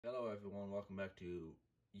everyone, welcome back to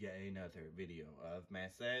yet another video of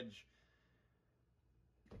Mass Edge.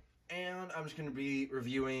 And I'm just going to be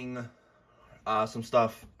reviewing some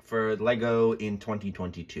stuff for LEGO in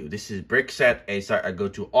 2022. This is Brickset, a site I go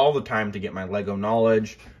to all the time to get my LEGO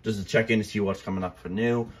knowledge, just to check in to see what's coming up for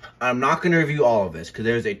new. I'm not going to review all of this, because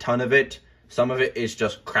there's a ton of it. Some of it is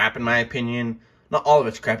just crap in my opinion. Not all of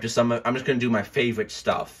it's crap, just some of it. I'm just going to do my favorite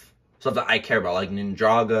stuff. Stuff that I care about, like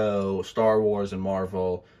Ninjago, Star Wars, and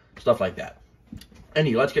Marvel. Stuff like that.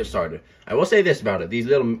 Anyway, let's get started. I will say this about it. These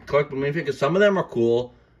little collectible minifigures, some of them are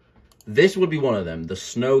cool. This would be one of them. The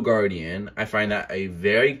Snow Guardian. I find that a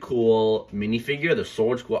very cool minifigure. The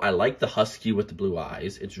sword's cool. I like the husky with the blue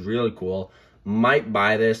eyes. It's really cool. Might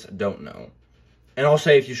buy this. Don't know. And I'll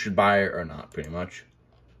say if you should buy it or not, pretty much.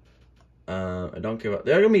 I don't care about...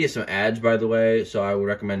 There are going to be some ads, by the way, so I would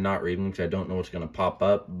recommend not reading them because I don't know what's going to pop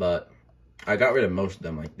up, but... I got rid of most of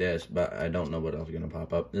them like this, but I don't know what else is going to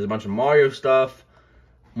pop up. There's a bunch of Mario stuff.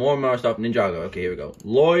 More Mario stuff. Ninjago. Okay, here we go.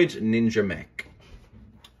 Lloyd's Ninja Mech.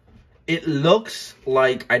 It looks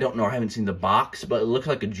like, I don't know, I haven't seen the box, but it looks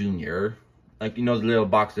like a Junior. Like, you know the little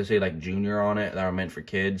box that say, like, Junior on it that are meant for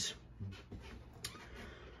kids.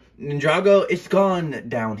 Ninjago, it's gone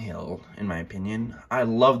downhill, in my opinion. I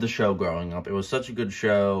loved the show growing up. It was such a good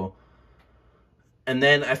show. And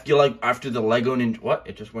then I feel like after the Lego Ninja... What?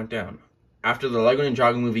 It just went down. After the Lego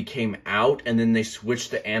Ninjago movie came out, and then they switched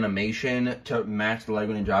the animation to match the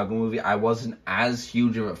Lego Ninjago movie, I wasn't as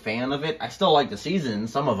huge of a fan of it. I still like the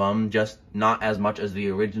seasons, some of them, just not as much as the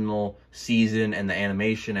original season and the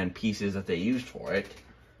animation and pieces that they used for it.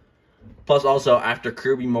 Plus, also, after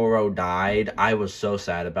Kirby Morrow died, I was so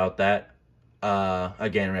sad about that.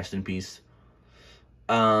 Again, rest in peace.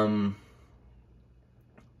 I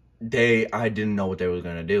didn't know what they were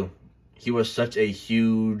going to do. He was such a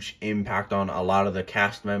huge impact on a lot of the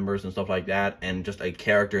cast members and stuff like that, and just a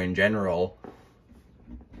character in general.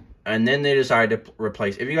 And then they decided to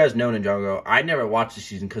replace... If you guys know Ninjago, I never watched the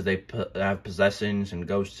season because they have possessions and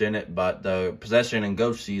ghosts in it, but the possession and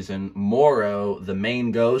ghost season, Morrow, the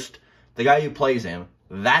main ghost, the guy who plays him,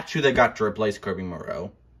 that's who they got to replace Kirby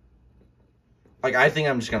Morrow. Like, I think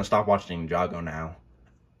I'm just going to stop watching Ninjago now.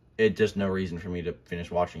 It's just no reason for me to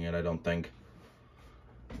finish watching it, I don't think.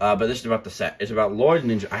 But this is about the set. It's about Lloyd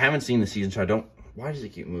Ninja. I haven't seen the season, so I don't... Why does it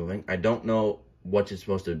keep moving? I don't know what it's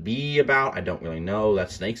supposed to be about. I don't really know.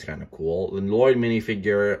 That snake's kind of cool. The Lloyd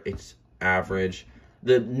minifigure, it's average.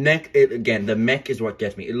 The mech, again, the mech is what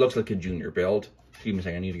gets me. It looks like a Junior build. Excuse me a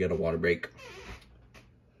second, I need to get a water break.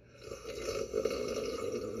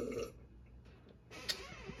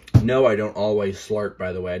 No, I don't always slurp,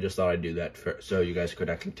 by the way. I just thought I'd do that so you guys could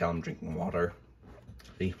actually tell I'm drinking water.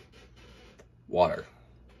 See? Water.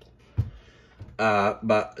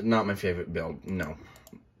 But not my favorite build, no.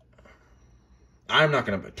 I'm not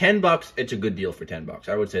gonna put $10, it's a good deal for $10.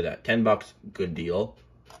 I would say that. $10, good deal.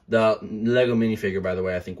 The Lego minifigure, by the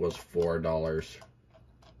way, I think was $4.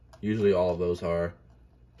 Usually all of those are.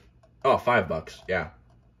 Oh, $5, yeah.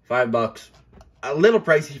 $5. A little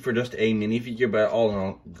pricey for just a minifigure, but all in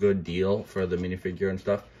all, good deal for the minifigure and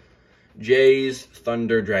stuff. Jay's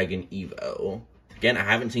Thunder Dragon Evo. Again, I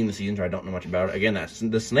haven't seen the season, so I don't know much about it. Again, that's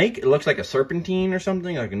the snake. It looks like a serpentine or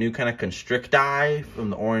something, like a new kind of constricti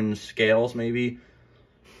from the orange scales, maybe.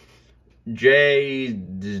 Jay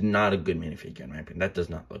is not a good minifigure, in my opinion. That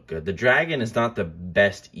does not look good. The dragon is not the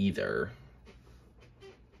best either.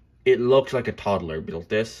 It looks like a toddler built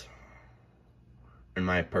this, in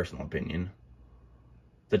my personal opinion.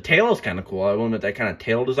 The tail is kind of cool. I will admit that kind of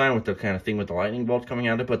tail design with the kind of thing with the lightning bolts coming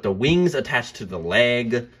out of it, but the wings attached to the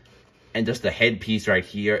leg... And just the headpiece right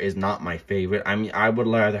here is not my favorite. I mean, I would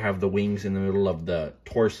rather have the wings in the middle of the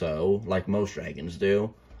torso, like most dragons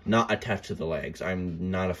do, not attached to the legs.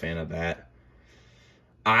 I'm not a fan of that.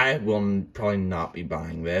 I will probably not be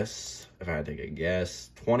buying this, if I had to take a guess.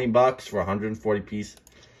 $20 for 140 piece.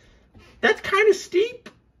 That's kind of steep,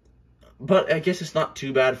 but I guess it's not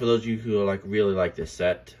too bad for those of you who really like this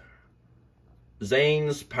set.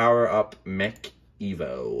 Zane's Power Up Mech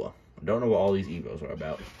Evo. I don't know what all these Evos are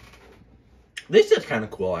about. This is kind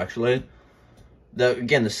of cool, actually.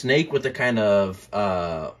 Again, the snake with the kind of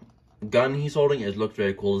gun he's holding looks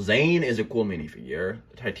very cool. Zane is a cool minifigure.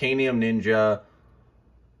 Titanium Ninja.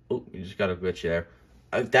 Oh, you just got a glitch there.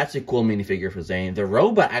 That's a cool minifigure for Zane. The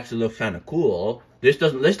robot actually looks kind of cool. This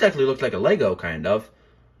actually looks like a Lego, kind of.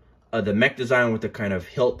 The mech design with the kind of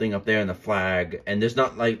hilt thing up there and the flag. And there's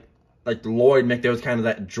not like the Lloyd mech, there was kind of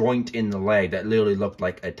that joint in the leg that literally looked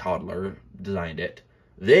like a toddler designed it.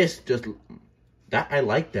 This just... I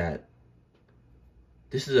like that.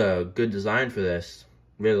 This is a good design for this.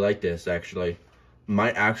 Really like this, actually.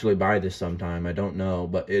 Might actually buy this sometime. I don't know,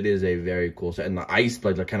 but it is a very cool set. And the ice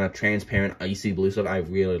blades are kind of transparent, icy blue stuff. I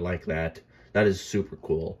really like that. That is super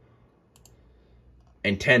cool.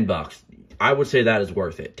 And $10. I would say that is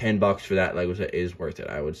worth it. $10 for that Lego set is worth it,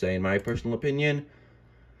 I would say, in my personal opinion.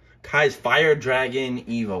 Kai's Fire Dragon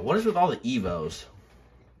Evo. What is with all the Evos?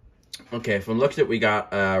 Okay, from looks at it, we got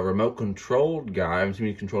a remote controlled guy. I'm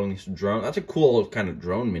assuming he's controlling this drone. That's a cool kind of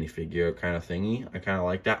drone minifigure kind of thingy. I kind of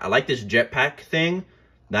like that. I like this jetpack thing.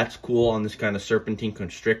 That's cool on this kind of serpentine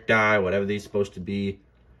constricti, whatever these supposed to be.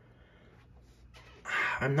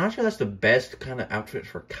 I'm not sure that's the best kind of outfit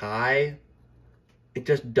for Kai. It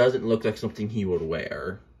just doesn't look like something he would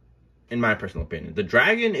wear, in my personal opinion. The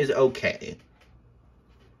dragon is okay.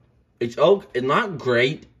 It's not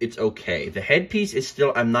great. It's okay. The headpiece is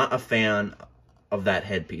still. I'm not a fan of that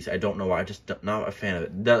headpiece. I don't know why. I just not a fan of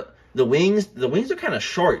it. The wings. The wings are kind of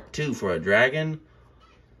short too for a dragon.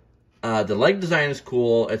 The leg design is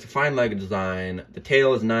cool. It's a fine leg design. The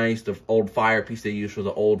tail is nice. The old fire piece they used for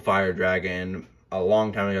the old fire dragon a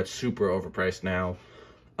long time ago. It's super overpriced now.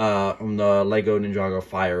 From the Lego Ninjago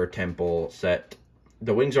Fire Temple set.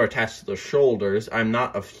 The wings are attached to the shoulders. I'm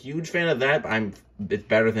not a huge fan of that, but it's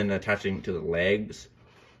better than attaching to the legs.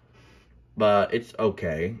 But it's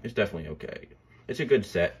okay. It's definitely okay. It's a good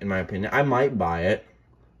set, in my opinion. I might buy it.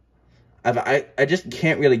 I just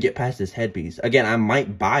can't really get past this headpiece. Again, I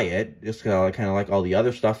might buy it, just because I kind of like all the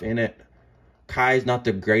other stuff in it. Kai's not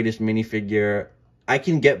the greatest minifigure. I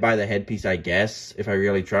can get by the headpiece, I guess, if I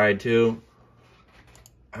really tried to.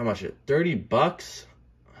 How much is it? $30?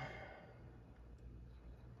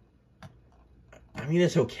 I mean,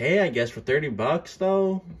 it's okay, I guess, for $30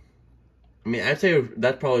 though. I mean, I'd say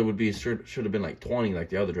that probably would be should have been like 20, like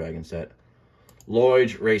the other dragon set.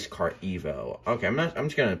 Lloyd's Race Car Evo. Okay, I'm not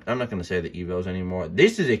gonna say the Evos anymore.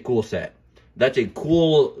 This is a cool set. That's a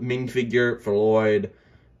cool minifigure for Lloyd.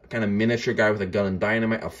 A kind of miniature guy with a gun and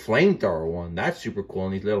dynamite. A flamethrower one. That's super cool.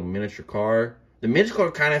 And these little miniature car. The miniature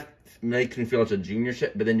car kind of makes me feel it's a junior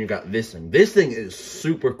set, but then you got this thing. This thing is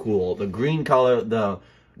super cool. The green color, the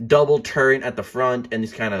double turret at the front, and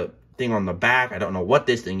this kind of thing on the back. I don't know what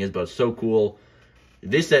this thing is, but it's so cool.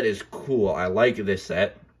 This set is cool. I like this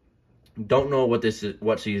set. Don't know what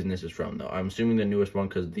season this is from, though. I'm assuming the newest one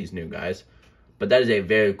because of these new guys. But that is a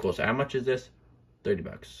very cool set. How much is this?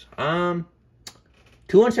 $30.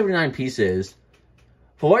 279 pieces.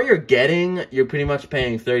 For what you're getting, you're pretty much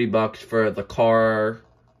paying $30 for the car.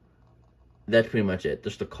 That's pretty much it.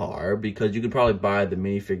 Just the car. Because you could probably buy the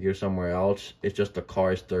minifigure somewhere else. It's just the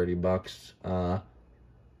car is $30.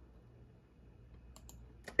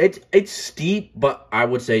 It's steep, but I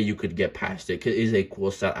would say you could get past it. Cause it is a cool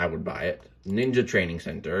set. I would buy it. Ninja Training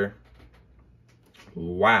Center.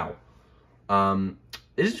 Wow.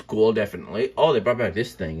 This is cool, definitely. Oh, they brought back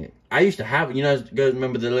this thing. I used to have, you guys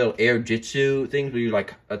remember the little air jitsu things where you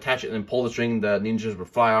like attach it and then pull the string, the ninjas would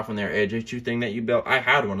fly off on their air jitsu thing that you built? I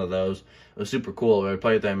had one of those. It was super cool. I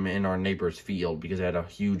played them in our neighbor's field because they had a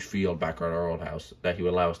huge field back at our old house that he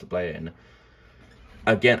would allow us to play in.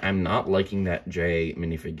 Again, I'm not liking that Jay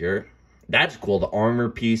minifigure. That's cool. The armor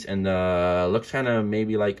piece and the looks kind of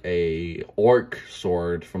maybe like a orc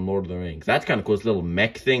sword from Lord of the Rings. That's kind of cool. This little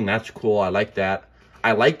mech thing. That's cool. I like that.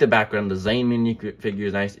 I like the background. The Zane minifigure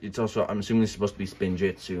is nice. It's also, I'm assuming it's supposed to be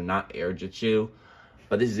Spinjitzu, not Air Jitsu.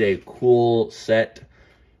 But this is a cool set.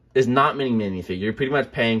 There's not many minifigures. You're pretty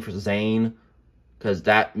much paying for Zane because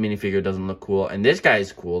that minifigure doesn't look cool. And this guy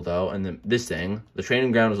is cool, though. And then this thing, the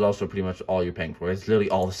training ground is also pretty much all you're paying for. It's literally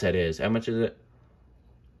all the set is. How much is it?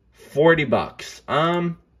 $40.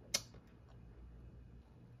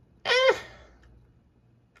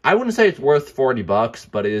 I wouldn't say it's worth $40,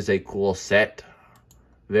 but it is a cool set.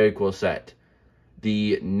 Very cool set.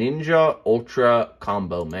 The Ninja Ultra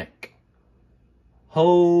Combo Mech.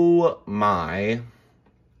 Oh my.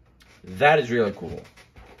 That is really cool.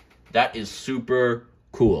 That is super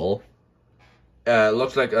cool.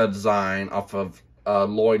 Looks like a design off of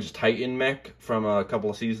Lloyd's Titan mech from a couple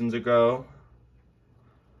of seasons ago.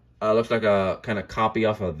 Looks like a kind of copy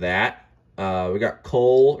off of that. We got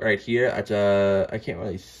Cole right here. I can't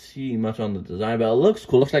really see much on the design, but it looks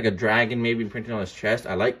cool. Looks like a dragon maybe printed on his chest.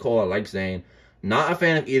 I like Cole. I like Zane. Not a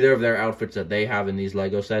fan of either of their outfits that they have in these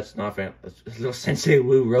Lego sets. Not a fan. This little Sensei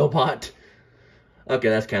Wu robot. Okay,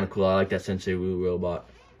 that's kind of cool. I like that Sensei Wu robot.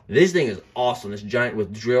 This thing is awesome. This giant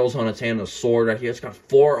with drills on its hand and a sword right here. It's got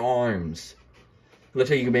 4 arms. Looks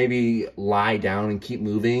like you can maybe lie down and keep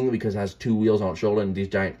moving because it has 2 wheels on its shoulder and these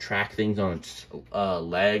giant track things on its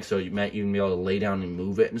legs. So you might even be able to lay down and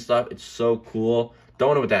move it and stuff. It's so cool.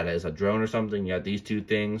 Don't know what that is. A drone or something? You got these 2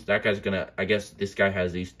 things. That guy's gonna, I guess this guy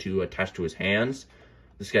has these 2 attached to his hands.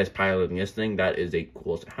 This guy's piloting this thing. That is a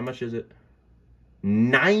cool set. How much is it?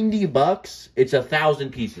 $90? It's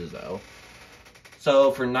 1,000 pieces though.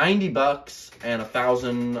 So for $90 and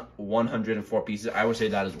 1,104 pieces, I would say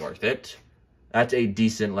that is worth it. That's a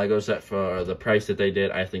decent Lego set for the price that they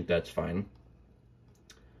did. I think that's fine.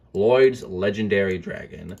 Lloyd's Legendary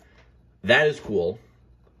Dragon. That is cool.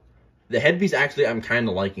 The headpiece, actually, I'm kind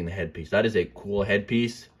of liking the headpiece. That is a cool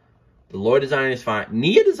headpiece. The Lloyd design is fine.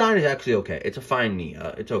 Nia design is actually okay. It's a fine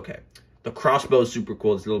Nia. It's okay. The crossbow is super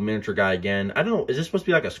cool. This little miniature guy again. I don't know. Is this supposed to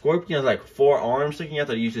be like a scorpion? It has like 4 arms sticking out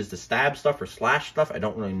that he uses to stab stuff or slash stuff. I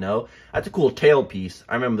don't really know. That's a cool tail piece.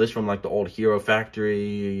 I remember this from like the old Hero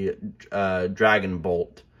Factory Dragon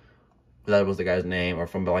Bolt. That was the guy's name. Or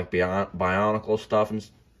from like Bionicle stuff and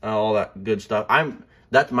all that good stuff.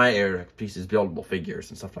 That's my area of pieces, buildable figures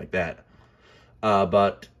and stuff like that.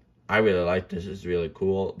 But I really like this. It's really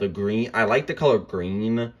cool. The green. I like the color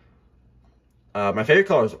green. My favorite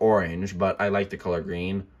color is orange, but I like the color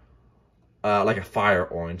green. Like a fire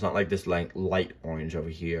orange, not like this like light orange over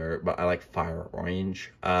here, but I like fire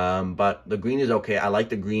orange. But the green is okay. I like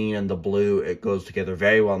the green and the blue. It goes together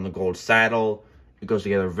very well in the gold saddle. It goes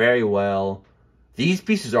together very well. These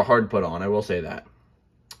pieces are hard to put on, I will say that.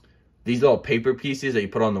 These little paper pieces that you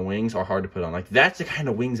put on the wings are hard to put on. Like, that's the kind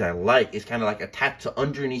of wings I like. It's kind of like attached to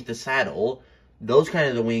underneath the saddle. Those kind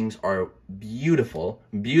of the wings are beautiful.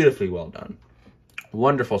 Beautifully well done.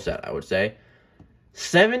 Wonderful set, I would say.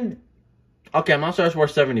 Okay, I'm not sure it's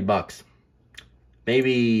worth $70.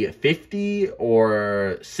 Maybe 50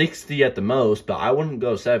 or 60 at the most, but I wouldn't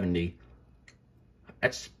go 70.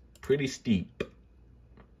 That's pretty steep.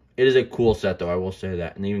 It is a cool set, though, I will say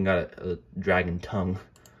that. And even got a dragon tongue.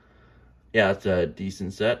 Yeah, it's a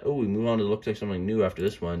decent set. Oh, we move on to looks like something new after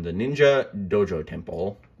this one. The Ninja Dojo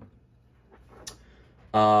Temple.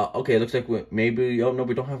 Okay, looks like maybe... Oh, no,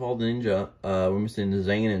 we don't have all the ninja. We're missing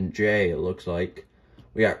Zane and Jay, it looks like.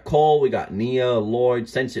 We got Cole, we got Nia, Lloyd,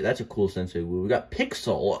 Sensei. That's a cool Sensei. We got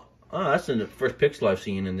Pixel. Oh, that's the first Pixel I've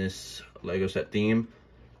seen in this Lego set theme.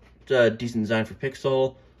 It's a decent design for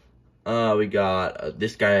Pixel. We got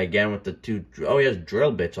this guy again with the 2... Oh, he has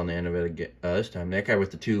drill bits on the end of it again, this time. That guy with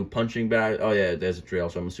the 2 punching bags. Oh, yeah, there's a drill,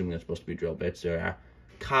 so I'm assuming that's supposed to be drill bits.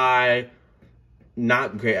 Kai...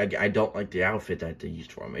 Not great. I don't like the outfit that they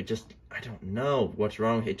used for him. It just, I don't know what's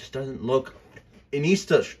wrong. It just doesn't look, it needs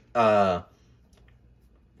to, kind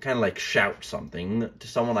of like shout something to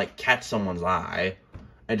someone, like catch someone's eye.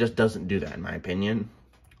 It just doesn't do that, in my opinion.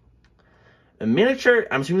 The miniature,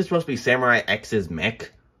 I'm assuming it's supposed to be Samurai X's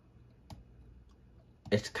mech.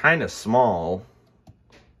 It's kind of small.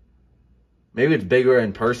 Maybe it's bigger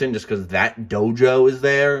in person just because that dojo is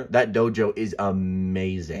there. That dojo is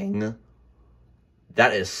amazing.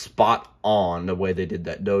 That is spot on the way they did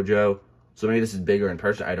that dojo. So maybe this is bigger in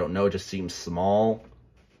person. I don't know. It just seems small.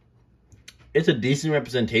 It's a decent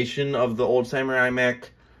representation of the old samurai mech.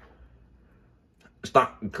 It's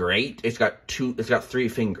not great. It's got 3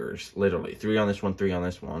 fingers, literally. 3 on this one, 3 on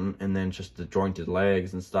this one. And then just the jointed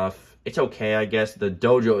legs and stuff. It's okay, I guess. The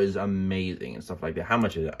dojo is amazing and stuff like that. How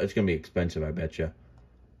much is it? It's going to be expensive, I bet you.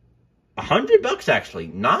 $100 actually.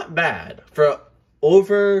 Not bad. For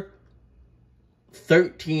over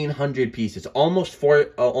 1,300 pieces, almost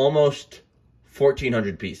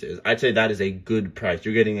 1,400 pieces. I'd say that is a good price.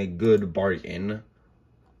 You're getting a good bargain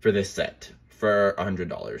for this set for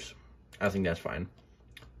 $100. I think that's fine.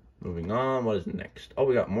 Moving on, what is next? Oh,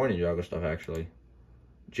 we got more Ninjago stuff actually.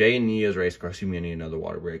 Jay and Nia's race car. See me, I need another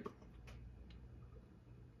water break.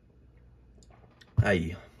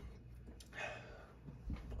 Aye.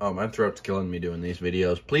 Oh, my throat's killing me doing these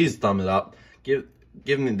videos. Please thumb it up.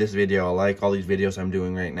 Give me this video a like. All these videos I'm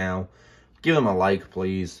doing right now, give them a like,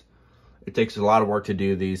 please. It takes a lot of work to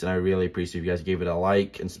do these, and I really appreciate if you guys give it a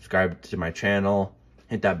like and subscribe to my channel.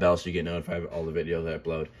 Hit that bell so you get notified of all the videos I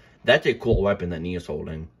upload. That's a cool weapon that Nia's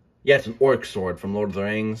holding. Yeah, it's an orc sword from Lord of the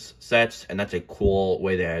Rings sets, and that's a cool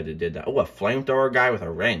way they did that. Oh, a flamethrower guy with a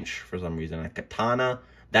wrench for some reason. A katana.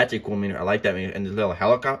 That's a cool miniature. I like that miniature. And the little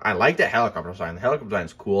helicopter. I like that helicopter design. The helicopter design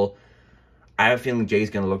is cool. I have a feeling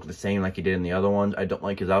Jay's going to look the same like he did in the other ones. I don't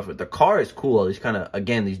like his outfit. The car is cool. These kind of,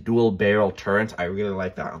 again, these dual barrel turrets. I really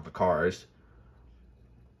like that on the cars.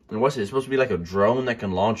 And what's it? It's supposed to be like a drone that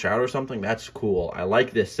can launch out or something? That's cool. I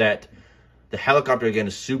like this set. The helicopter, again,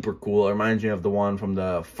 is super cool. It reminds me of the one from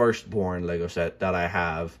the Firstborn Lego set that I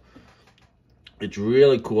have. It's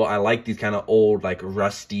really cool. I like these kind of old, like,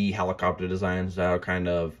 rusty helicopter designs that are kind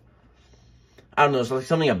of, I don't know, it's like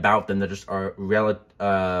something about them that just are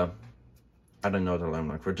I don't know what I'm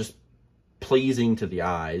looking for. Just pleasing to the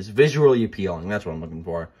eyes. Visually appealing. That's what I'm looking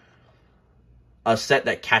for. A set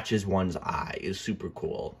that catches one's eye is super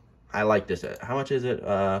cool. I like this. How much is it?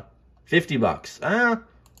 50 bucks. For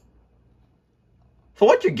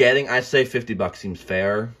what you're getting, I say 50 bucks seems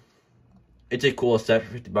fair. It's a cool set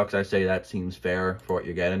for 50 bucks. I say that seems fair for what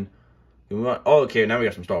you're getting. Oh, okay, now we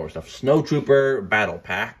got some Star Wars stuff. Snowtrooper Battle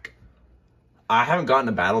Pack. I haven't gotten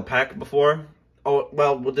a Battle Pack before. Oh,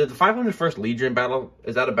 well, the 501st Legion Battle,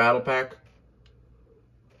 is that a Battle Pack?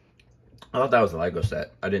 I thought that was a Lego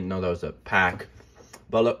set. I didn't know that was a pack.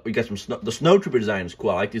 But look, we got some the Snowtrooper design is cool.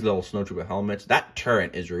 I like these little Snowtrooper helmets. That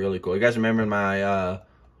turret is really cool. You guys remember my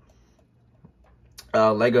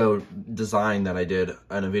Lego design that I did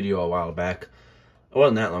in a video a while back? It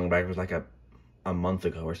wasn't that long back. It was like a month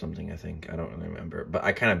ago or something, I think. I don't really remember. But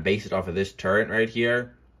I kind of based it off of this turret right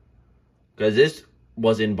here. Because this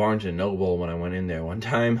was in Barnes & Noble when I went in there one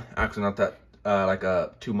time. Actually, not that,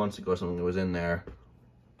 like 2 months ago or something, it was in there.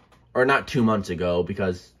 Or not 2 months ago,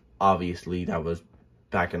 because obviously that was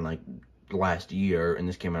back in like last year, and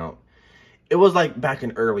this came out. It was like back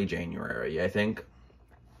in early January, I think.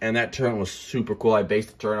 And that turret was super cool. I based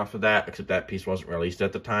the turret off of that, except that piece wasn't released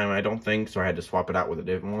at the time, I don't think. So I had to swap it out with a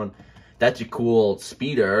different one. That's a cool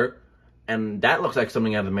speeder. And that looks like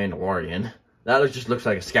something out of The Mandalorian. That just looks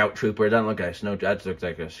like a scout trooper. It doesn't look like a snow. That just looks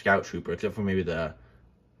like a scout trooper, except for maybe the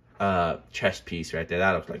chest piece right there.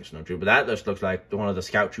 That looks like a snow trooper. That just looks like one of the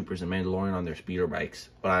scout troopers in Mandalorian on their speeder bikes.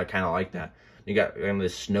 But I kind of like that. You got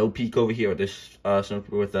this snow peak over here with this snow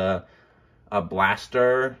trooper with a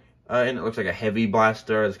blaster. And it looks like a heavy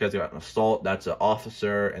blaster. This guy's got an assault. That's an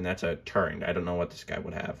officer, and that's a turret. I don't know what this guy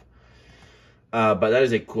would have. But that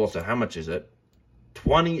is a cool set. How much is it?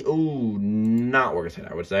 20. Ooh, not worth it,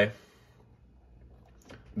 I would say.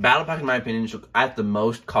 Battle Pack, in my opinion, should at the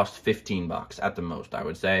most cost 15 bucks. At the most, I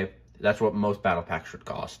would say. That's what most Battle Packs should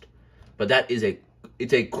cost. But that is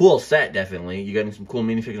it's a cool set, definitely. You're getting some cool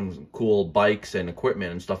minifigures and some cool bikes and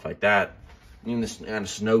equipment and stuff like that. Even this kind of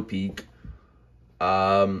snow peak.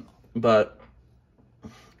 But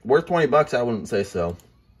worth 20 bucks, I wouldn't say so.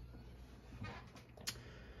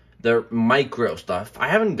 The micro stuff, I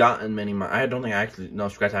haven't gotten many. I don't think I actually, no,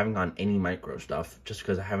 guys, I haven't gotten any micro stuff just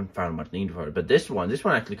because I haven't found much need for it. But this one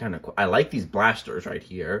actually kind of cool. I like these blasters right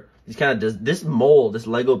here. These kind of this mold, this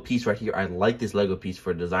Lego piece right here. I like this Lego piece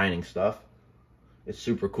for designing stuff. It's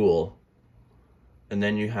super cool. And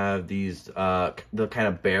then you have these the kind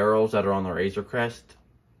of barrels that are on the Razor Crest.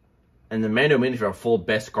 And the Mando minifigure, a full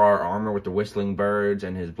Beskar armor with the whistling birds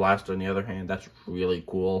and his blaster on the other hand. That's really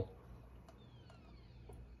cool.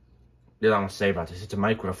 There's not much to say about this. It's a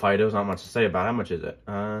micro fighter. There's not much to say about it. How much is it?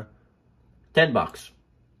 10 bucks.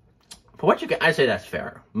 For what you get, I'd say that's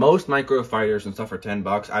fair. Most micro fighters and stuff are 10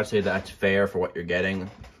 bucks. I'd say that's fair for what you're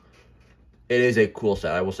getting. It is a cool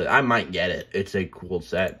set, I will say. I might get it. It's a cool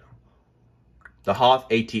set. The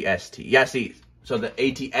Hoth AT-ST. Yeah, see, so the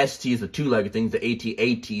AT-ST is the two-legged things. The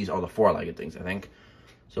AT-ATs are the four-legged things, I think.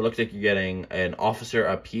 So it looks like you're getting an officer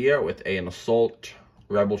up here with an assault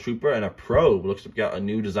Rebel Trooper and a probe. Looks like we got a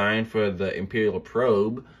new design for the Imperial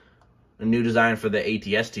probe. A new design for the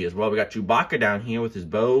AT-ST as well. We got Chewbacca down here with his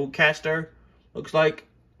bowcaster. Looks like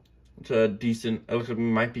it's a decent. It looks like we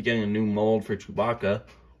might be getting a new mold for Chewbacca.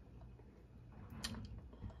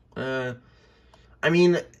 I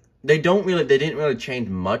mean, they didn't really change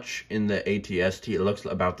much in the AT-ST. It looks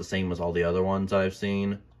about the same as all the other ones I've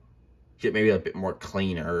seen. Get maybe a bit more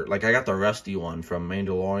cleaner. Like I got the rusty one from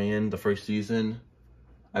Mandalorian, the first season.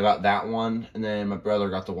 I got that one, and then my brother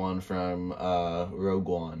got the one from Rogue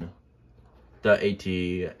One. The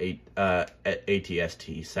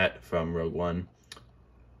AT-ST set from Rogue One.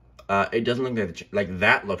 It doesn't look like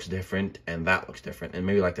that looks different, and that looks different, and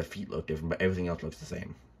maybe like the feet look different, but everything else looks the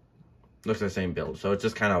same. Looks like the same build, so it's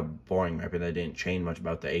just kind of boring, right? But they didn't change much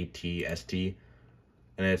about the AT-ST,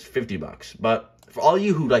 and it's 50 bucks. But for all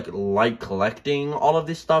you who like collecting all of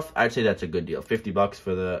this stuff, I'd say that's a good deal. 50 bucks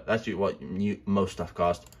for that's what most stuff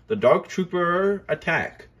costs. The Dark Trooper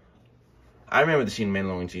attack. I remember the scene in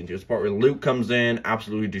Mandalorian Season 2. It's the part where Luke comes in,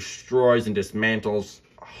 absolutely destroys and dismantles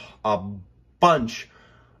a bunch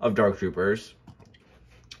of Dark Troopers.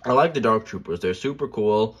 I like the Dark Troopers. They're super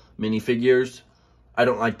cool minifigures. I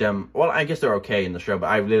don't like them. Well, I guess they're okay in the show, but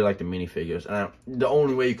I really like the minifigures. And the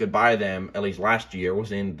only way you could buy them, at least last year,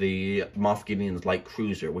 was in the Moff Gideon's Light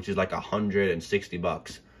Cruiser, which is like 160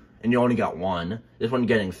 bucks. And you only got one. This one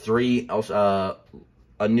getting three. Also,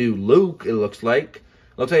 a new Luke, it looks like.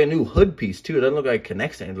 It looks like a new hood piece, too. It doesn't look like it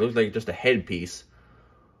connects anything. It looks like just a head piece.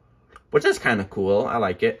 Which is kind of cool. I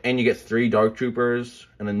like it. And you get 3 Dark Troopers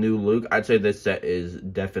and a new Luke. I'd say this set is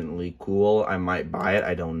definitely cool. I might buy it.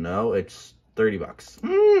 I don't know. It's 30 bucks.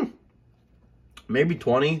 Maybe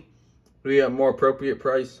 20. Would be a more appropriate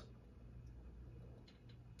price.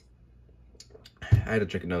 had to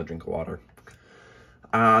drink another drink of water.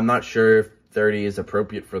 I'm not sure if 30 is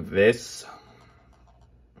appropriate for this.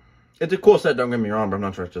 It's a cool set, don't get me wrong, but I'm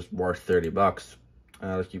not sure it's just worth 30 bucks.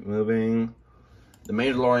 Let's keep moving. The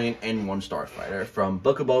Mandalorian and one Starfighter from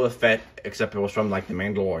Book of Boba Fett, except it was from like the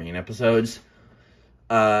Mandalorian episodes.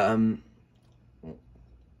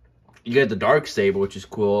 You get the Darksaber, which is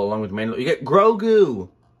cool, along with Mandalorian. You get Grogu,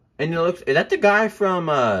 and is that the guy from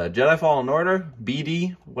Jedi Fallen Order?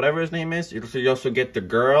 BD, whatever his name is. You also get the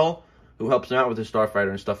girl who helps him out with his Starfighter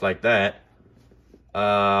and stuff like that.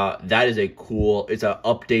 That is a cool. It's an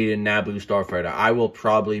updated Naboo Starfighter. I will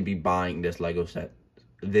probably be buying this Lego set.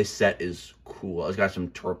 This set is cool. It's got some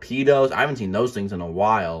torpedoes. I haven't seen those things in a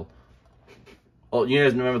while. Oh, you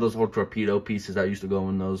guys remember those old torpedo pieces that used to go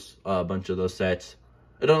in those bunch of those sets?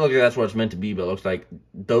 It don't look like that's what it's meant to be, but it looks like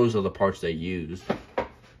those are the parts they used.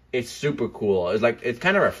 It's super cool. It's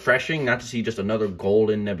kind of refreshing not to see just another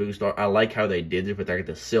golden Naboo star. I like how they did it with like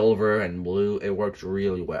the silver and blue. It works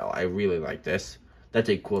really well. I really like this. That's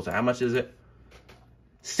a cool set. How much is it?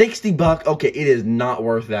 60 bucks. Okay, it is not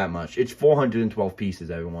worth that much. It's 412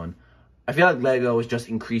 pieces, everyone. I feel like Lego is just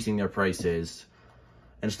increasing their prices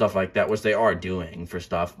and stuff like that, which they are doing for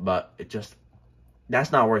stuff, but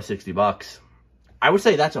that's not worth 60 bucks. I would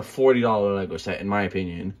say that's a $40 Lego set, in my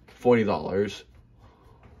opinion. $40.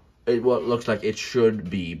 What looks like it should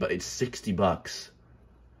be, but it's 60 bucks.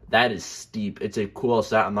 That is steep. It's a cool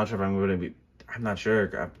set. I'm not sure if I'm going to be... I'm not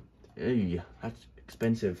sure. That's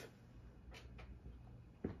expensive.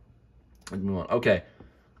 Let's move on. Okay.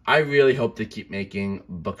 I really hope they keep making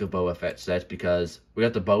Book of Boba Fett sets because we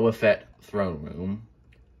got the Boba Fett throne room.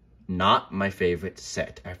 Not my favorite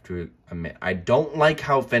set, I have to admit. I don't like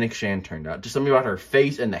how Fennec Shand turned out. Just something about her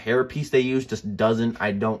face and the hairpiece they used just doesn't.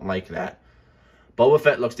 I don't like that. Boba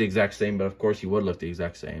Fett looks the exact same, but of course he would look the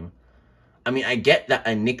exact same. I mean, I get that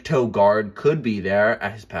a Nikto guard could be there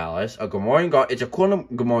at his palace. A Gamorrean guard. It's a cool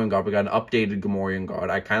Gamorrean guard. We got an updated Gamorrean guard.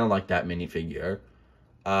 I kind of like that minifigure.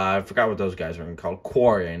 I forgot what those guys are called.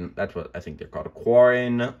 Quarren. That's what I think they're called. A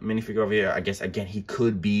Quarren minifigure over here. I guess, again, he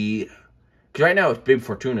could be... Because right now it's Bib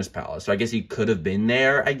Fortuna's palace, so I guess he could have been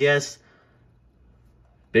there, I guess.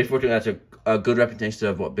 Bib Fortuna, that's a good representation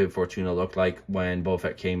of what Bib Fortuna looked like when Boba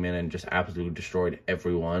Fett came in and just absolutely destroyed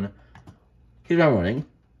everyone. Here's my running.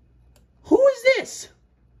 Who is this?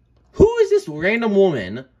 Who is this random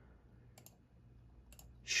woman?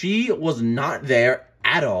 She was not there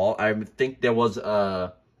at all. I think there was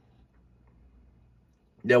a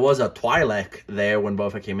Twi'lek there when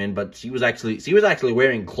Boba Fett came in, but she was actually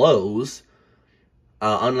wearing clothes.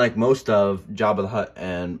 Unlike most of Jabba the Hutt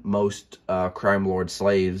and most crime lord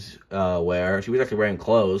slaves wear, she was actually wearing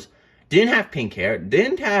clothes. Didn't have pink hair.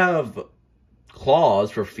 Didn't have claws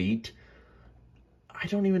for feet. I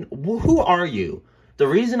don't even... Who are you? The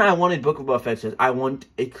reason I wanted Book of Boba Fett is I want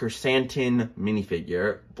a Chrysanthemum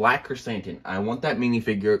minifigure. Black Chrysanthemum. I want that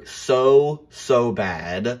minifigure so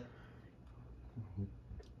bad.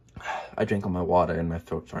 I drank all my water and my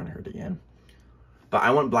throat's starting to hurt again. But I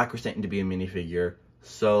want Black Chrysanthemum to be a minifigure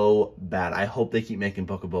so bad. I hope they keep making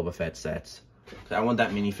Book of Boba Fett sets. I want that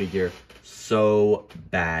minifigure so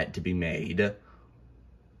bad to be made.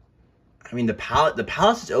 I mean, the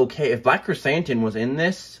palace is okay. If Black Chrysanthemum was in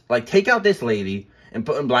this, like, take out this lady and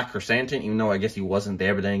put in Black Chrysanthemum, even though I guess he wasn't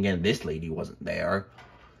there, but then again, this lady wasn't there.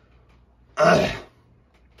 Ugh.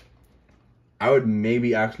 I would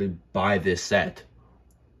maybe actually buy this set.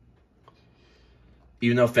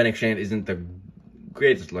 Even though Fennec Shand isn't the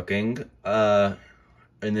greatest looking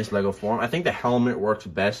in this Lego form. I think the helmet works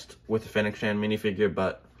best with the Fennec Shand minifigure,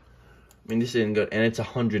 but I mean, this isn't good. And it's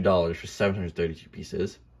 $100 for 732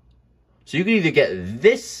 pieces. So you can either get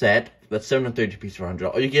this set, that's 732 pieces for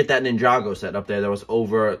 $100, or you get that Ninjago set up there that was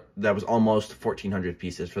almost 1,400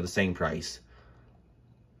 pieces for the same price.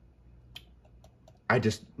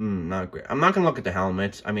 Not great. I'm not gonna look at the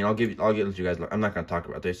helmets. I mean, I'll let you guys look. I'm not gonna talk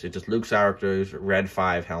about this. It's just Luke Skywalker's Red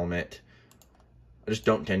 5 helmet. I just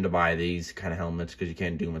don't tend to buy these kind of helmets because you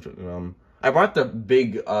can't do much with them. I bought the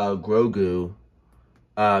big Grogu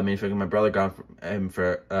minifigure. My brother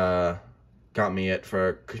got me it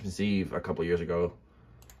for Christmas Eve a couple years ago.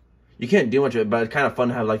 You can't do much of it, but it's kind of fun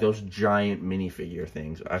to have like those giant minifigure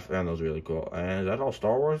things. I found those really cool. And is that all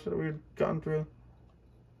Star Wars that we've gone through?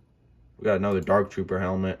 We got another Dark Trooper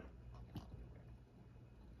helmet.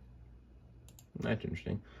 That's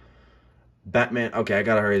interesting. Batman. Okay, I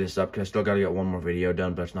gotta hurry this up because I still gotta get one more video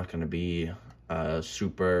done, but it's not gonna be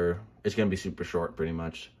super. It's gonna be super short, pretty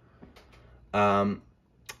much. The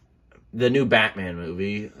new Batman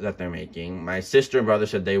movie that they're making. My sister and brother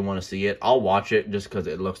said they want to see it. I'll watch it just because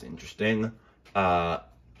it looks interesting.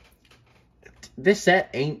 This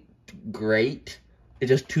set ain't great. It's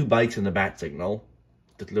just 2 bikes and the bat signal.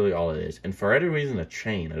 That's literally all it is. And for any reason, a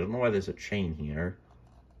chain. I don't know why there's a chain here.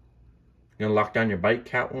 You're gonna lock down your bike,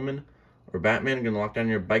 Catwoman? Or Batman gonna lock down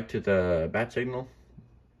your bike to the bat signal?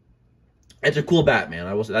 It's a cool Batman.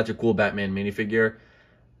 I will say that's a cool Batman minifigure.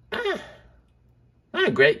 Not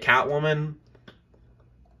a great Catwoman.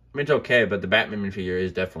 I mean, it's okay, but the Batman minifigure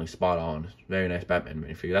is definitely spot on. Very nice Batman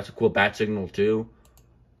minifigure. That's a cool bat signal too.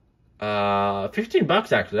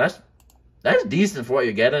 $15 actually. That's decent for what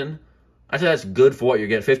you're getting. I say that's good for what you're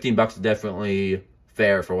getting. $15 is definitely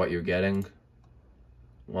fair for what you're getting.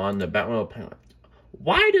 On the Batman Penguin.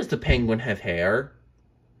 Why does the Penguin have hair?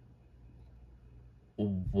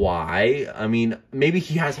 Why? I mean, maybe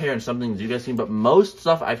he has hair in some things you guys seen, but most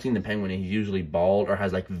stuff I've seen the Penguin in, he's usually bald or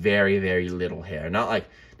has like very, very little hair. Not like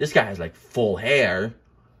this guy has like full hair.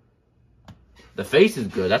 The face is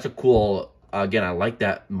good. That's a cool. Again, I like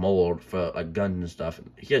that mold for like guns and stuff.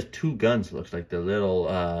 He has 2 guns. Looks like the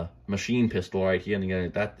little machine pistol right here, and again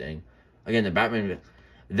that thing. Again, the Batman.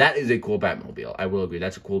 That is a cool Batmobile. I will agree.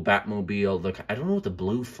 That's a cool Batmobile. Look, I don't know what the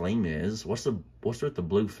blue flame is. What's with the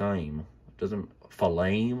blue flame? Doesn't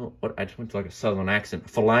flame? What? I just went to like a southern accent.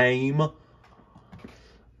 Flame.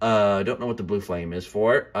 Don't know what the blue flame is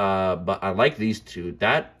for. But I like these 2.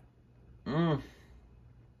 That. I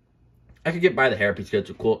could get by the hairpiece because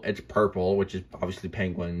it's a cool. It's purple, which is obviously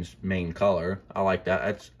Penguin's main color. I like that.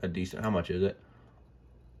 That's a decent. How much is it?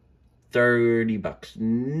 $30.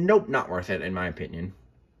 Nope, not worth it in my opinion.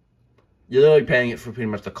 You're literally paying it for pretty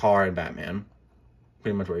much the car and Batman.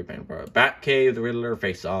 Pretty much what you're paying for. Batcave, the Riddler,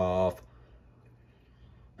 Face Off.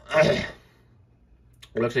 It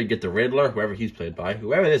looks like you get the Riddler, whoever he's played by.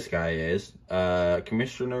 Whoever this guy is.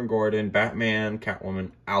 Commissioner Gordon, Batman,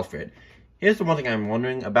 Catwoman, Alfred. Here's the one thing I'm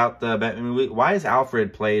wondering about the Batman movie. Why is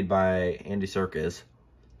Alfred played by Andy Serkis?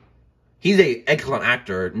 He's an excellent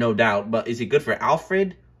actor, no doubt. But is he good for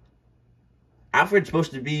Alfred? Alfred's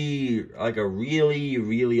supposed to be like a really,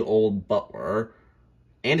 really old butler.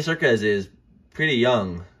 Andy Serkis is pretty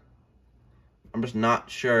young. I'm just not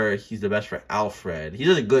sure he's the best for Alfred. He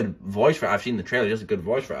does a good voice for... I've seen the trailer. He does a good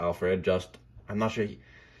voice for Alfred. Just, I'm not sure.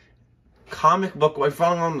 Comic book... If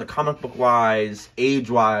I'm on the comic book wise,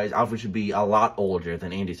 age-wise, Alfred should be a lot older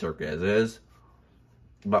than Andy Serkis is.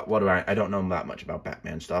 But what do I don't know that much about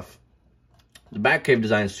Batman stuff. The Batcave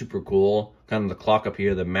design is super cool. Kind of the clock up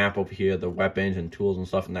here, the map over here, the weapons and tools and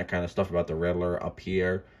stuff, and that kind of stuff about the Riddler up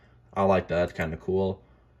here. I like that. That's kind of cool.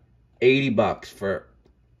 $80 for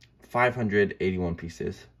 581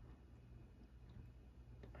 pieces.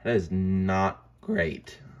 That is not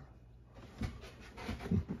great.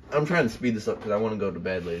 I'm trying to speed this up because I want to go to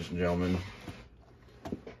bed, ladies and gentlemen.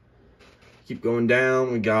 Keep going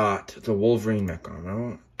down. We got the Wolverine mech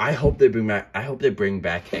armor. I hope they bring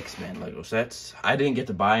back X-Men Lego sets. I didn't get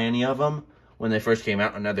to buy any of them when they first came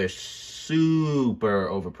out, and now they're super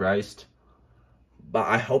overpriced. But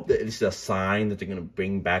I hope that it's a sign that they're going to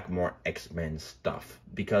bring back more X-Men stuff.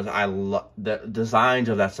 Because I love the designs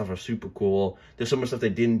of that stuff are super cool. There's so much stuff they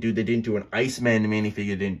didn't do. They didn't do an Iceman minifigure.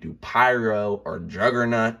 They didn't do Pyro or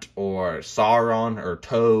Juggernaut or Sauron or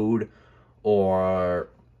Toad or...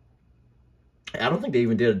 I don't think they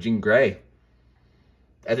even did a Jean Grey.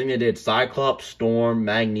 I think they did Cyclops, Storm,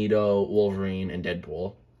 Magneto, Wolverine, and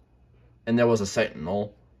Deadpool. And there was a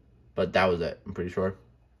Sentinel. But that was it, I'm pretty sure.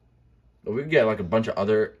 But we could get like a bunch of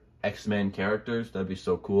other X-Men characters. That'd be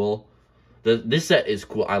so cool. This set is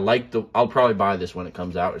cool. I'll probably buy this when it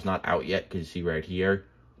comes out. It's not out yet because you see right here.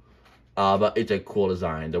 But it's a cool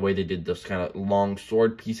design. The way they did those kind of long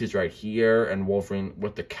sword pieces right here, and Wolverine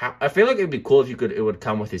with the cowl. I feel like it'd be cool if it would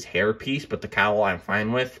come with his hair piece, but the cowl I'm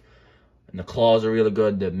fine with. And the claws are really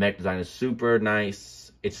good. The mech design is super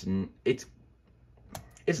nice. It's nice.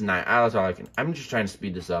 That's all I can. I'm just trying to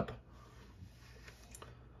speed this up.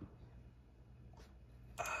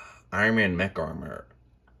 Iron Man mech armor.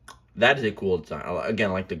 That is a cool design.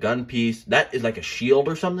 Again, like the gun piece. That is like a shield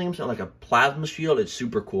or something. Like a plasma shield. It's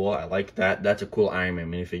super cool. I like that. That's a cool Iron Man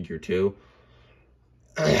minifigure too.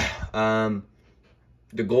 The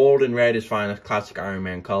gold and red is fine. That's classic Iron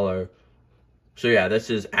Man color. So yeah, this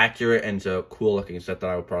is accurate and it's a cool looking set that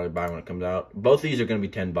I would probably buy when it comes out. Both these are going to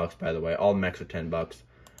be $10, by the way. All mechs are $10.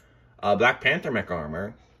 Black Panther mech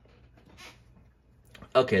armor.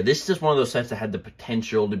 Okay, this is just one of those sets that had the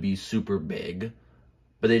potential to be super big,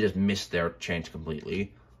 but they just missed their chance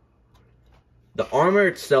completely. The armor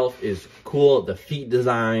itself is cool. The feet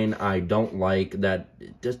design, I don't like. That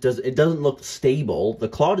it doesn't look stable. The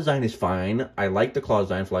claw design is fine. I like the claw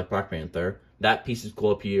design for like Black Panther. That piece is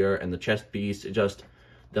cool up here, and the chest piece,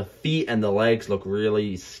 the feet and the legs look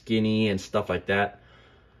really skinny and stuff like that.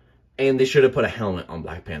 And they should have put a helmet on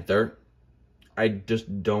Black Panther. I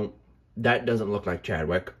just don't, that doesn't look like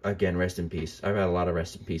Chadwick. Again, rest in peace. I've had a lot of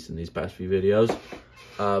rest in peace in these past few videos.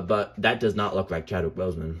 But that does not look like Chadwick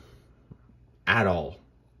Boseman. At all.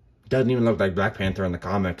 Doesn't even look like Black Panther in the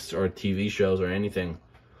comics or TV shows or anything.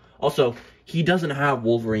 Also, he doesn't have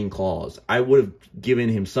Wolverine claws. I would have given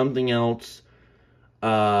him something else.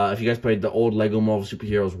 If you guys played the old Lego Marvel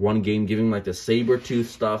Superheroes 1 game, giving like the Sabretooth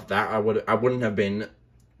stuff, that I wouldn't have been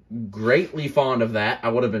greatly fond of that. I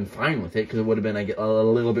would have been fine with it because it would have been a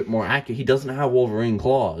little bit more accurate. He doesn't have Wolverine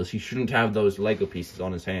claws. He shouldn't have those Lego pieces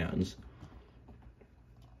on his hands.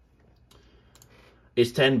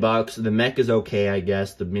 It's $10. The mech is okay, I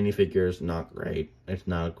guess. The minifigure is not great. It's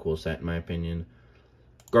not a cool set in my opinion.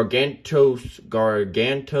 Gargantos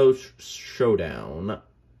Showdown.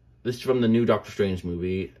 This is from the new Doctor Strange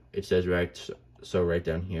movie. It says right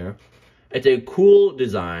down here. It's a cool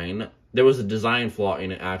design. There was a design flaw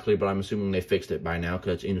in it, actually, but I'm assuming they fixed it by now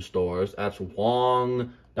because it's in stores. That's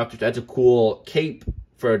Wong. That's a cool cape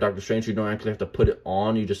for Doctor Strange. You don't actually have to put it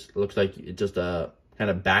on. You just, looks like it's just a kind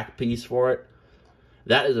of back piece for it.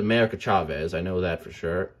 That is America Chavez. I know that for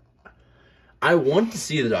sure. I want to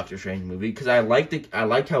see the Doctor Strange movie because I like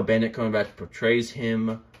how Benedict Cumberbatch portrays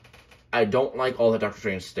him. I don't like all that Doctor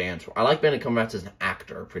Strange stands for. I like Benedict Cumberbatch as an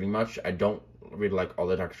actor, pretty much. I don't really like all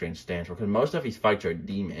that Doctor Strange stands for because most of his fights are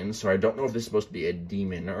demons, so I don't know if this is supposed to be a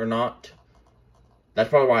demon or not. That's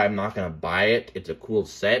probably why I'm not going to buy it. It's a cool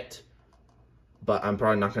set, but I'm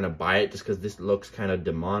probably not going to buy it just because this looks kind of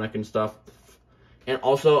demonic and stuff. And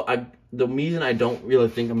also, the reason I don't really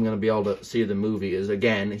think I'm going to be able to see the movie is,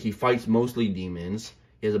 again, he fights mostly demons.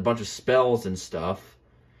 He has a bunch of spells and stuff.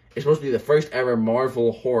 It's supposed to be the first ever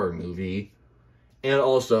Marvel horror movie. And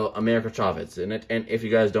also, America Chavez in it. And if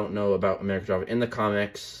you guys don't know about America Chavez, in the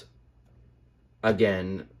comics,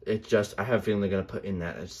 again, it's just, I have a feeling they're going to put in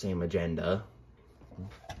that same agenda.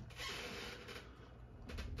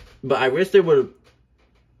 But I wish they would have,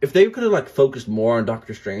 if they could have, like, focused more on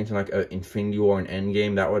Doctor Strange and, like, Infinity War and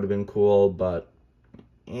Endgame, that would have been cool. But,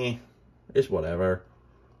 it's whatever.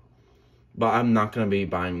 But I'm not going to be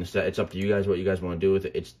buying the set. It's up to you guys what you guys want to do with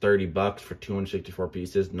it. It's $30 for 264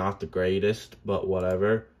 pieces. Not the greatest, but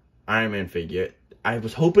whatever. Iron Man figure. I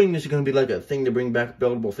was hoping this is going to be like a thing to bring back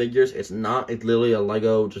buildable figures. It's not. It's literally a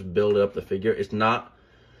Lego, just build up the figure. It's not.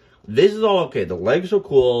 This is all okay. The legs are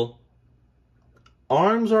cool.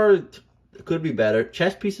 Arms are, could be better.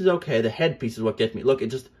 Chest piece is okay. The head piece is what gets me. Look,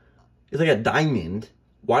 it's like a diamond.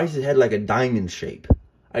 Why is his head like a diamond shape?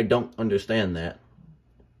 I don't understand that.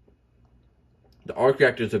 The arc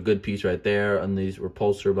reactor is a good piece right there, and these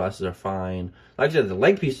repulsor blasts are fine. Like I said, the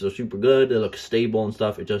leg pieces are super good. They look stable and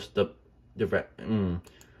stuff. It just,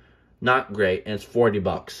 not great, and it's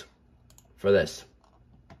 $40 for this.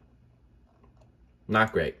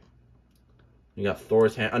 Not great. You got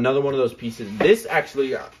Thor's hand. Another one of those pieces. This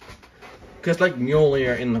actually, because like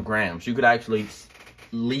Mjolnir in the grams, you could actually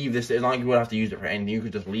leave this, as long as you would have to use it for anything, you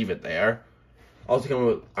could just leave it there. Also coming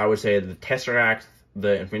with, I would say, the Tesseract,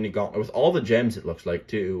 the Infinity Gauntlet, with all the gems it looks like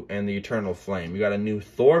too, and the Eternal Flame. You got a new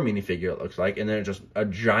Thor minifigure it looks like, and then just a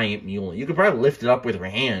giant Mjolnir. You could probably lift it up with your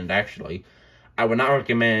hand, actually. I would not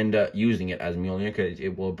recommend using it as Mjolnir, because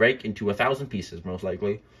it will break into 1,000 pieces, most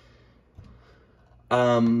likely.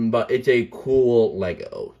 But it's a cool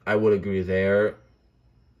Lego. I would agree there.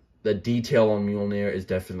 The detail on Mjolnir is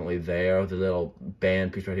definitely there. The little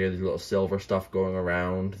band piece right here, the little silver stuff going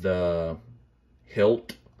around the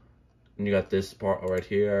hilt. And you got this part right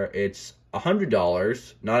here. It's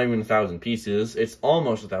 $100, not even 1,000 pieces. It's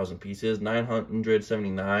almost 1,000 pieces,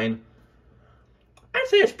 979. I'd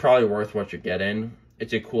say it's probably worth what you're getting.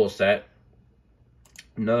 It's a cool set.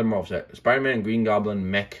 Another Marvel set. Spider-Man and Green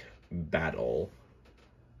Goblin mech battle.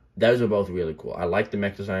 Those are both really cool. I like the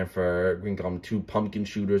mech design for Green Goblin. 2 pumpkin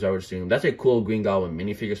shooters, I would assume. That's a cool Green Goblin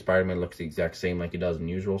minifigure. Spider-Man looks the exact same like he does in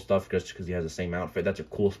usual stuff, just because he has the same outfit. That's a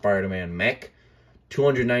cool Spider-Man mech.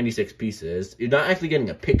 296 pieces. You're not actually getting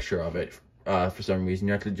a picture of it for some reason.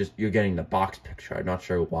 You're getting the box picture. I'm not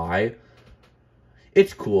sure why.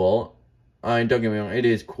 It's cool. Don't get me wrong, it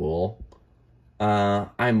is cool.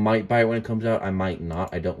 I might buy it when it comes out. I might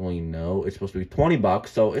not. I don't really know. It's supposed to be $20,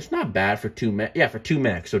 so it's not bad for 2 mechs. Yeah, for 2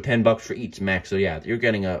 mechs. So $10 for each mech. So yeah, you're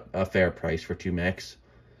getting a fair price for 2 mechs.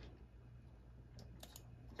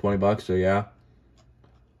 $20, so yeah.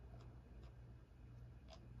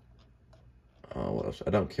 What else? I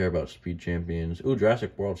don't care about Speed Champions. Ooh,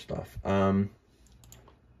 Jurassic World stuff.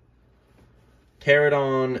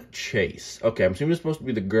 Pterodon Chase. Okay, I'm assuming it's supposed to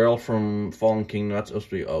be the girl from Fallen Kingdom. That's supposed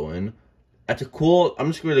to be Owen. That's a cool...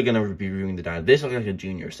 I'm just really going to be reviewing the dino. This looks like a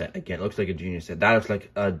junior set. Again, it looks like a junior set. That looks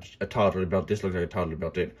like a toddler belt. This looks like a toddler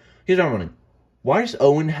belt. Here's what I'm running. Why does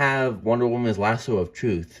Owen have Wonder Woman's lasso of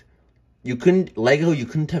truth? You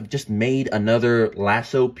couldn't have just made another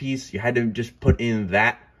lasso piece. You had to just put in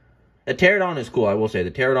that. The pterodon is cool, I will say.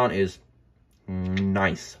 The pterodon is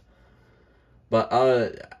nice. But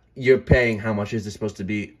you're paying, how much is this supposed to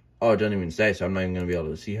be? Oh, it doesn't even say, so I'm not even going to be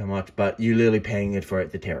able to see how much. But you're literally paying it for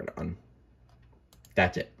the pterodon.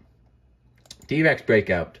 That's it. T-Rex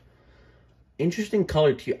Breakout. Interesting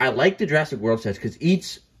color too. I like the Jurassic World sets because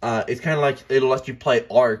each, it's kind of like, it'll let you play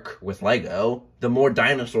Ark with Lego. The more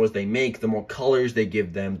dinosaurs they make, the more colors they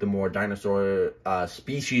give them, the more dinosaur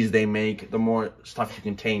species they make, the more stuff you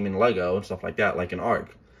can tame in Lego and stuff like that, like an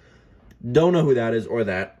Ark. Don't know who that is or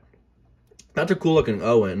that. That's a cool looking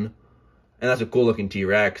Owen. And that's a cool looking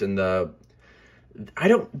T-Rex. And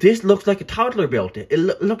this looks like a toddler built it.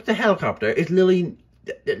 Look at the helicopter. It's literally,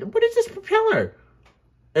 what is this propeller?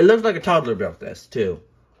 It looks like a toddler built this, too.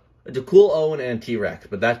 It's a cool Owen and T-Rex,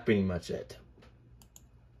 but that's pretty much it.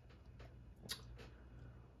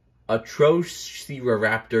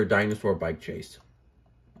 Atrociraptor dinosaur bike chase.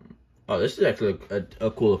 Oh, this is actually a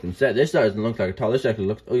cool looking set. This doesn't look like a toddler. This actually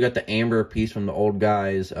looks, oh, you got the amber piece from the old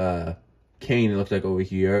guy's, cane, it looks like over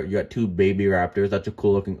here. You got two baby raptors. That's a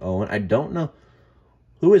cool looking Owen. I don't know.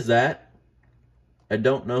 Who is that? I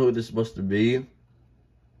don't know who this is supposed to be.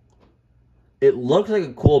 It looks like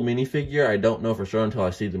a cool minifigure. I don't know for sure until I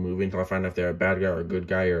see the movie, until I find out if they're a bad guy or a good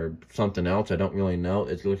guy or something else. I don't really know.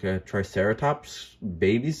 It looks like a Triceratops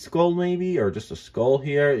baby skull maybe, or just a skull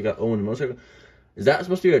here. You got Owen and Motorcycle. Is that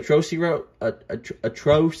supposed to be a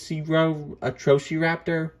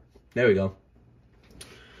Atrociraptor? There we go.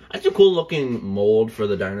 That's a cool looking mold for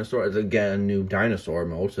the dinosaur. It's again a new dinosaur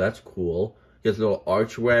mold, so that's cool. Gets a little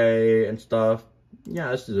archway and stuff.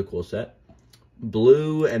 Yeah, this is a cool set.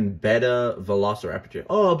 Blue and Beta Velociraptor.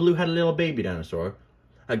 Oh, Blue had a little baby dinosaur.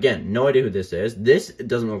 Again, no idea who this is. This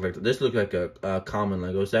doesn't look like, this looks like a common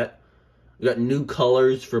Lego set. We got new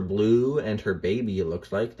colors for Blue and her baby, it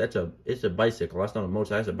looks like. It's a bicycle. That's not a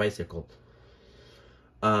motorcycle, that's a bicycle.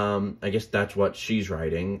 I guess that's what she's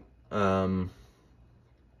riding.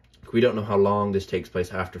 We don't know how long this takes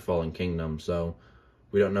place after Fallen Kingdom, so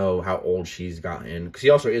we don't know how old she's gotten. Because she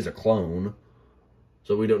also is a clone,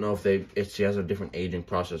 so we don't know if she has a different aging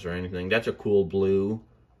process or anything. That's a cool Blue.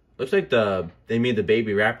 Looks like they made the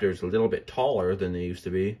baby raptors a little bit taller than they used to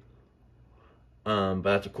be. But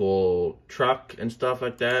that's a cool truck and stuff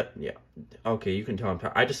like that. Yeah. Okay, you can tell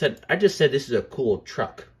I just said this is a cool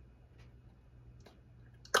truck.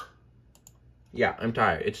 Yeah, I'm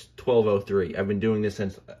tired. It's 12:03. I've been doing this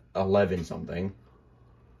since 11 something.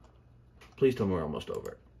 Please tell me we're almost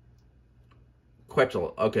over.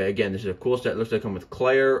 Quetzal. Okay, again, this is a cool set. It looks like it comes with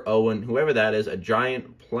Claire, Owen, whoever that is, a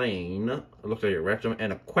giant plane. It looks like a rectum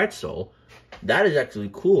and a Quetzal. That is actually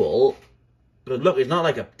cool. But look, it's not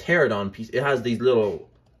like a pterodon piece. It has these little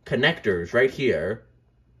connectors right here.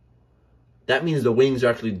 That means the wings are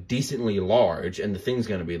actually decently large, and the thing's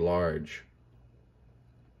going to be large.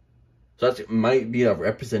 So that might be a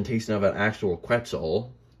representation of an actual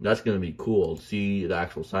Quetzal. That's going to be cool to see the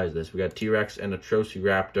actual size of this. We got T-Rex and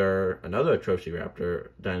Atrociraptor, another Atrociraptor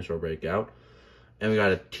dinosaur breakout. And we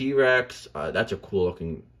got a T-Rex. That's a cool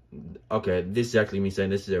looking... Okay, this is actually me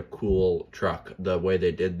saying this is a cool truck. The way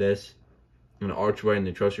they did this. An archway and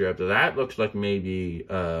the Atrociraptor. That looks like maybe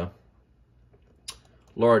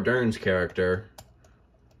Laura Dern's character.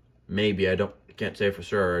 Maybe, I can't say for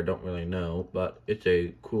sure, I don't really know, but it's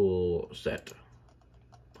a cool set.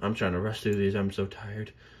 I'm trying to rush through these, I'm so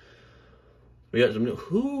tired. We got some new,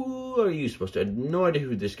 who are you supposed to, I have no idea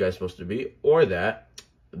who this guy's supposed to be, or that.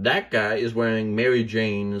 That guy is wearing Mary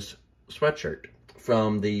Jane's sweatshirt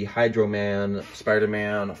from the Hydro Man,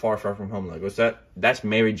 Spider-Man, Far Far From Home Lego set. That's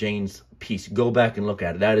Mary Jane's piece. Go back and look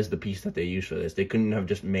at it. That is the piece that they used for this. They couldn't have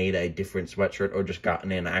just made a different sweatshirt or just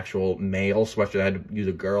gotten an actual male sweatshirt. They had to use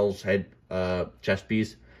a girl's head chest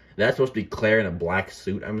piece. That's supposed to be Claire in a black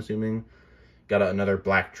suit, I'm assuming. Got another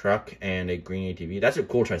black truck and a green ATV. That's a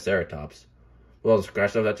cool Triceratops. With all the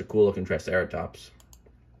scratch stuff, that's a cool looking Triceratops.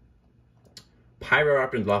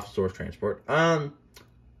 Pyroraptor and Dilophosaurus transport.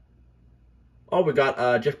 Oh, we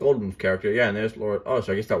got Jeff Goldblum's character. Yeah, and there's Laura. Oh,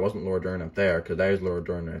 so I guess that wasn't Laura Dern up there, because that is Laura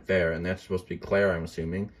Dern right there, and that's supposed to be Claire, I'm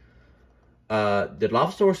assuming. The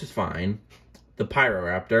Dilophosaurus is fine. The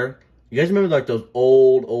Pyroraptor. You guys remember like those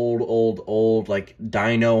old like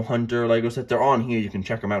Dino Hunter Lego sets? They're on here. You can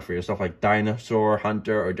check them out for yourself, like Dinosaur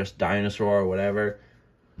Hunter or just Dinosaur or whatever.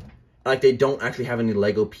 Like they don't actually have any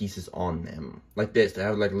Lego pieces on them. Like this, they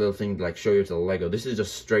have like a little thing to like show you to the Lego. This is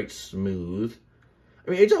just straight smooth.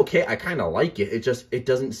 I mean, it's okay. I kind of like it. It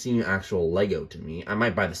doesn't seem actual Lego to me. I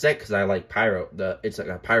might buy the set because I like it's like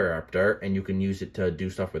a Pyroraptor, and you can use it to do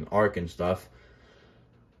stuff with Ark and stuff.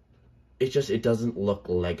 it doesn't look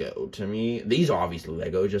Lego to me. These are obviously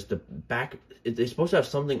Lego, just the back, they're supposed to have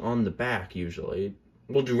something on the back usually.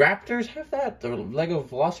 Well, do Raptors have that? The Lego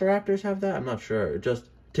Velociraptors have that? I'm not sure. Just,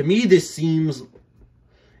 to me, this seems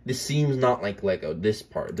not like Lego. This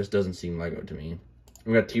doesn't seem Lego to me.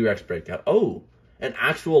 We got T-Rex breakout. Oh, an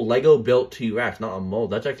actual Lego built T-Rex, not a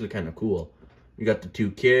mold. That's actually kind of cool. We got the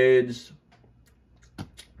two kids. We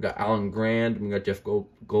got Alan Grant. We got Jeff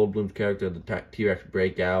Goldblum's character, the T-Rex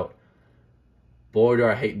breakout. Boy, do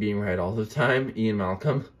I hate being right all the time. Ian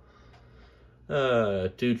Malcolm.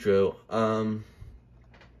 Too true.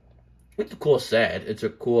 It's a cool set. It's a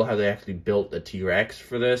cool how they actually built the T-Rex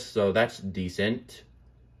for this, so that's decent.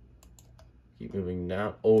 Keep moving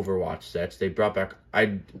down. Overwatch sets. They brought back...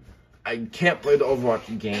 I can't play the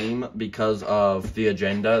Overwatch game because of the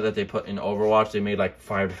agenda that they put in Overwatch. They made like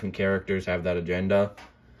 5 different characters have that agenda.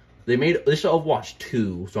 This is Overwatch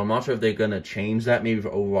 2, so I'm not sure if they're going to change that maybe for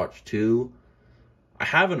Overwatch 2. I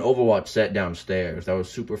have an Overwatch set downstairs that was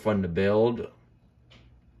super fun to build.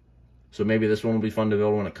 So maybe this one will be fun to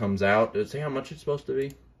build when it comes out. Does it say how much it's supposed to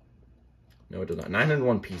be? No, it does not.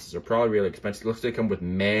 901 pieces are probably really expensive. It looks like they come with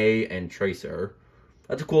Mei and Tracer.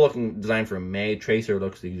 That's a cool looking design for Mei. Tracer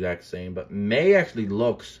looks the exact same. But Mei actually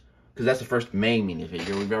looks... because that's the first Mei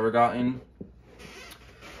minifigure we've ever gotten.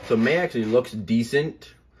 So Mei actually looks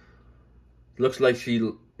decent. Looks like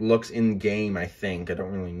she looks in-game, I think. I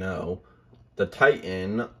don't really know. The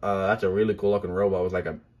Titan, that's a really cool looking robot with like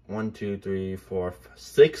a 1, 2, 3, 4,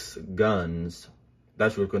 6 guns.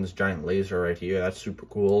 That's really cool. This giant laser right here. That's super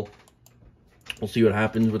cool. We'll see what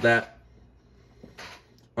happens with that.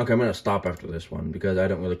 Okay, I'm going to stop after this one because I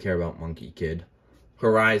don't really care about Monkey Kid.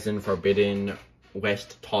 Horizon Forbidden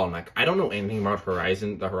West Tall Neck. I don't know anything about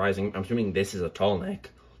Horizon. I'm assuming this is a tall neck.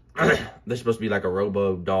 This is supposed to be like a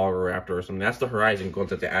Robo Dog or Raptor or something. That's the Horizon code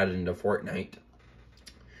that they added into Fortnite.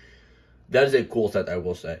 That is a cool set, I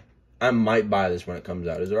will say. I might buy this when it comes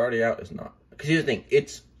out. Is it already out? It's not. Because here's the thing.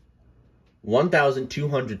 It's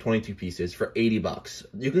 1,222 pieces for 80 bucks.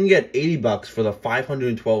 You can get 80 bucks for the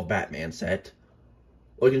 512 Batman set.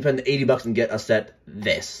 Or you can spend the 80 bucks and get a set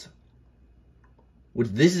this. Which,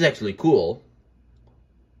 this is actually cool.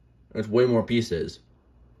 It's way more pieces.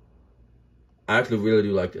 I actually really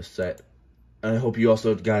do like this set. And I hope you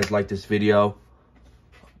also guys like this video.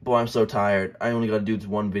 Boy, I'm so tired. I only got to do this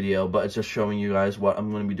one video, but it's just showing you guys what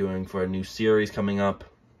I'm going to be doing for a new series coming up.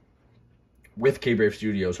 With K-Brave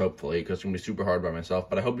Studios, hopefully, because it's going to be super hard by myself.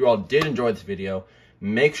 But I hope you all did enjoy this video.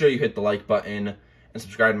 Make sure you hit the like button and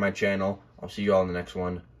subscribe to my channel. I'll see you all in the next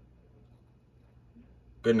one.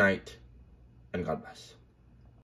 Good night, and God bless.